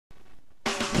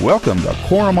Welcome to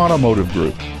Korum Automotive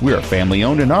Group. We are family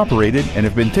owned and operated and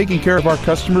have been taking care of our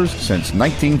customers since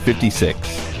 1956.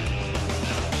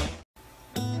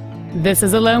 This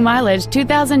is a low mileage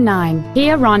 2009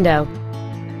 Kia Rondo.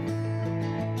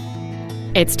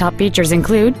 Its top features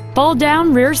include fold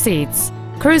down rear seats,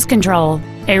 cruise control,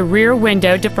 a rear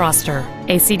window defroster,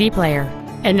 a CD player,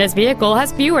 and this vehicle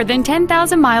has fewer than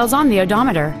 10,000 miles on the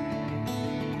odometer.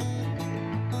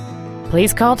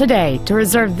 Please call today to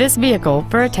reserve this vehicle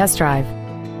for a test drive.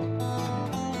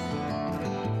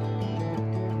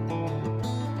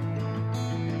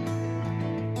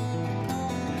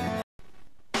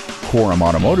 Korum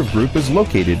Automotive Group is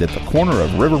located at the corner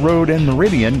of River Road and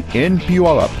Meridian in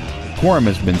Puyallup. Korum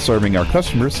has been serving our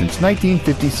customers since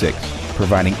 1956,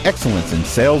 providing excellence in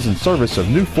sales and service of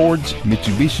new Fords,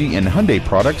 Mitsubishi, and Hyundai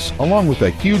products, along with a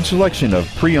huge selection of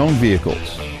pre-owned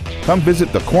vehicles. Come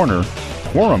visit the corner,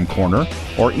 Korum Corner,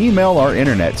 or email our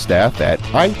internet staff at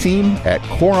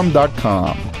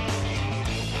iteam@korum.com.